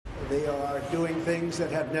They are doing things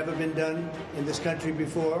that have never been done in this country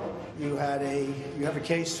before. You have a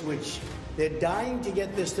case which they're dying to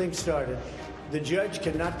get this thing started. The judge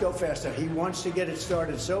cannot go faster. He wants to get it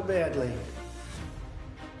started so badly.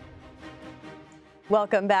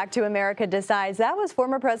 Welcome back to America Decides. That was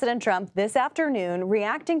former President Trump this afternoon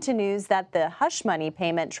reacting to news that the hush money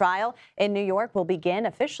payment trial in New York will begin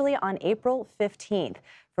officially on April 15th.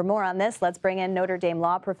 For more on this, let's bring in Notre Dame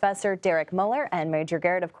law professor Derek Muller, and Major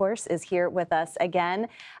Garrett, of course, is here with us again.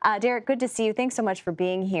 Derek, good to see you. Thanks so much for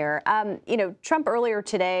being here. Trump earlier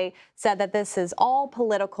today said that this is all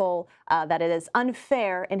political, that it is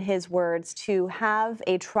unfair, in his words, to have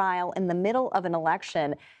a trial in the middle of an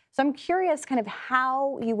election. So I'm curious kind of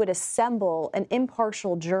how you would assemble an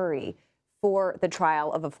impartial jury for the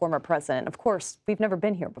trial of a former president. Of course, we've never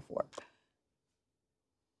been here before.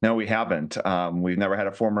 No, we haven't. We've never had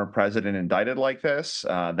a former president indicted like this.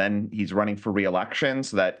 Then he's running for re-election,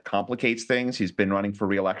 so that complicates things. He's been running for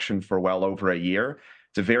re-election for well over a year.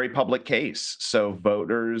 It's a very public case, so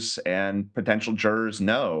voters and potential jurors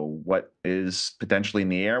know what is potentially in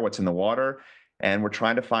the air, what's in the water. And we're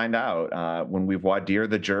trying to find out when we voir dire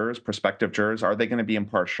the jurors, prospective jurors, are they going to be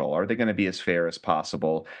impartial? Are they going to be as fair as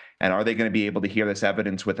possible? And are they going to be able to hear this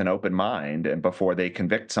evidence with an open mind and before they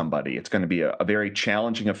convict somebody? It's going to be a very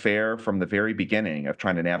challenging affair from the very beginning of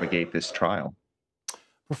trying to navigate this trial.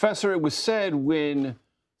 Professor, it was said when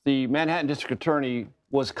the Manhattan District Attorney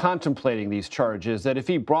was contemplating these charges that if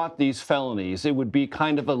he brought these felonies, it would be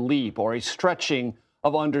kind of a leap or a stretching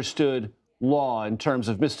of understood law in terms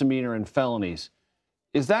of misdemeanor and felonies.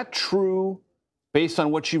 Is that true based on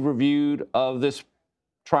what you've reviewed of this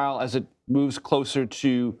trial as it moves closer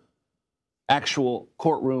to actual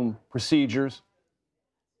courtroom procedures?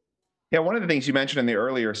 Yeah, one of the things you mentioned in the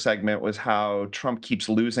earlier segment was how Trump keeps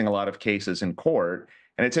losing a lot of cases in court.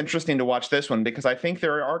 And it's interesting to watch this one because I think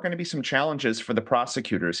there are going to be some challenges for the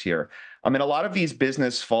prosecutors here. I mean, a lot of these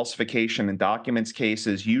business falsification and documents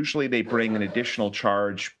cases, usually they bring an additional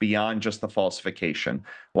charge beyond just the falsification,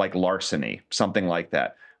 like larceny, something like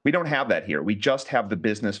that. We don't have that here. We just have the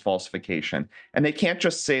business falsification. And they can't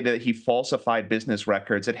just say that he falsified business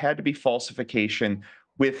records. It had to be falsification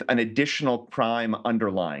with an additional crime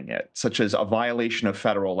underlying it, such as a violation of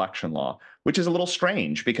federal election law, which is a little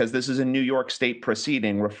strange because this is a New York State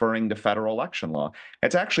proceeding referring to federal election law.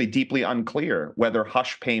 It's actually deeply unclear whether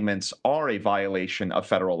hush payments are a violation of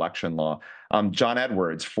federal election law. John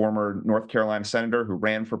Edwards, former North Carolina senator who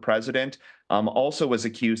ran for president, also was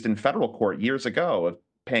accused in federal court years ago of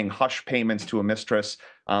paying hush payments to a mistress.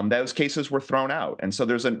 Those cases were thrown out. And so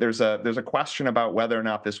there's a question about whether or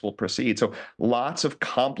not this will proceed. So lots of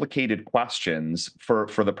complicated questions for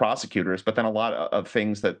the prosecutors, but then a lot of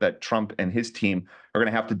things that Trump and his team are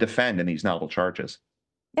going to have to defend in these novel charges.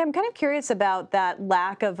 Yeah, I'm kind of curious about that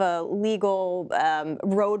lack of a legal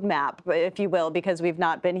roadmap, if you will, because we've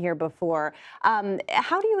not been here before.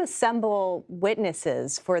 How do you assemble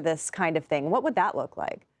witnesses for this kind of thing? What would that look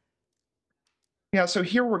like? Yeah, so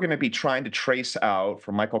here we're going to be trying to trace out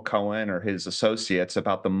from Michael Cohen or his associates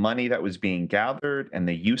about the money that was being gathered and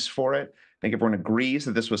the use for it. I think everyone agrees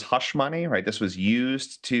that this was hush money, right? This was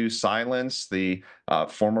used to silence the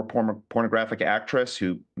former pornographic actress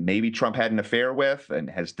who maybe Trump had an affair with and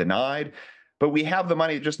has denied. But we have the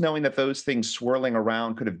money, just knowing that those things swirling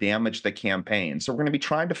around could have damaged the campaign. So we're going to be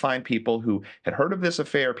trying to find people who had heard of this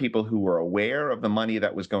affair, people who were aware of the money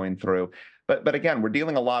that was going through. But again, we're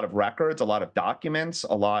dealing a lot of records, a lot of documents,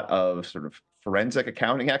 a lot of sort of forensic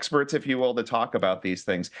accounting experts, if you will, to talk about these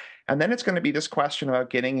things. And then it's going to be this question about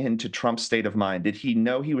getting into Trump's state of mind. Did he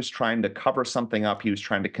know he was trying to cover something up? He was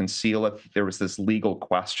trying to conceal it. There was this legal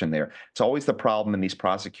question there. It's always the problem in these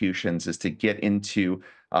prosecutions is to get into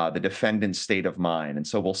the defendant's state of mind. And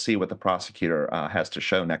so we'll see what the prosecutor has to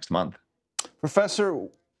show next month. Professor,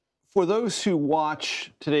 for those who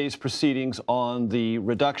watch today's proceedings on the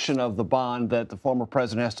reduction of the bond that the former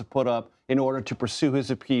president has to put up in order to pursue his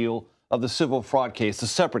appeal of the civil fraud case, the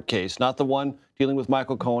separate case, not the one dealing with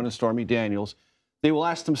Michael Cohen and Stormy Daniels, they will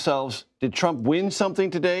ask themselves, did Trump win something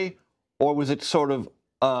today, or was it sort of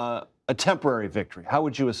a temporary victory? How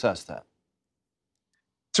would you assess that?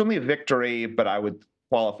 Certainly a victory, but I would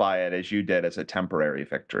qualify it, as you did, as a temporary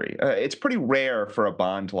victory. It's pretty rare for a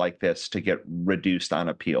bond like this to get reduced on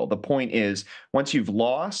appeal. The point is, once you've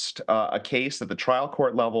lost a case at the trial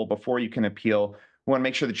court level, before you can appeal, we want to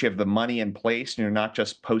make sure that you have the money in place and you're not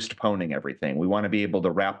just postponing everything. We want to be able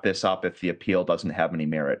to wrap this up if the appeal doesn't have any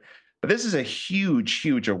merit. But this is a huge,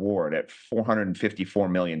 huge award at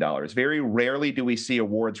 $454 million. Very rarely do we see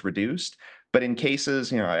awards reduced. But in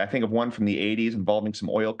cases, I think of one from the 80s involving some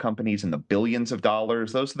oil companies in the billions of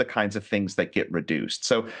dollars. Those are the kinds of things that get reduced.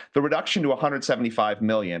 So the reduction to 175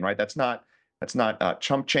 million, right? That's not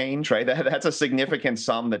chump change, right? That's a significant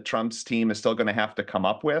sum that Trump's team is still going to have to come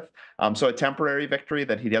up with. So a temporary victory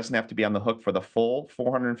that he doesn't have to be on the hook for the full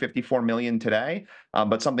 454 million today,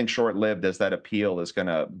 but something short-lived as that appeal is going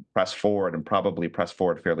to press forward and probably press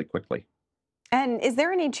forward fairly quickly. And is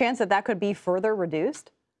there any chance that that could be further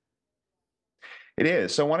reduced? It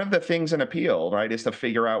is. So one of the things in appeal, right, is to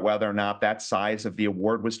figure out whether or not that size of the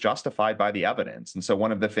award was justified by the evidence. And so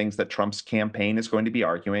one of the things that Trump's campaign is going to be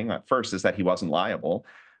arguing, first, is that he wasn't liable.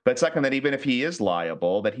 But second, that even if he is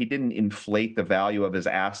liable, that he didn't inflate the value of his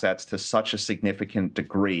assets to such a significant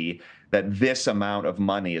degree that this amount of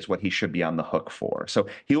money is what he should be on the hook for. So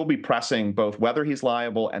he will be pressing both whether he's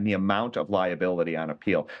liable and the amount of liability on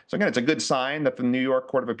appeal. So again, it's a good sign that the New York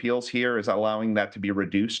Court of Appeals here is allowing that to be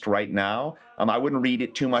reduced right now. I wouldn't read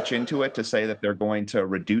it too much into it to say that they're going to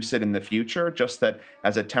reduce it in the future, just that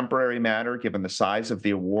as a temporary matter, given the size of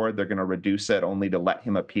the award, they're going to reduce it only to let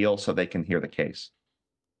him appeal so they can hear the case.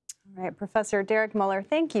 All right, Professor Derek Muller,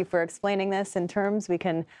 thank you for explaining this in terms we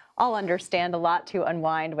can all understand. A lot to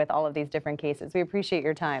unwind with all of these different cases. We appreciate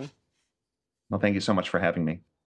your time. Well, thank you so much for having me.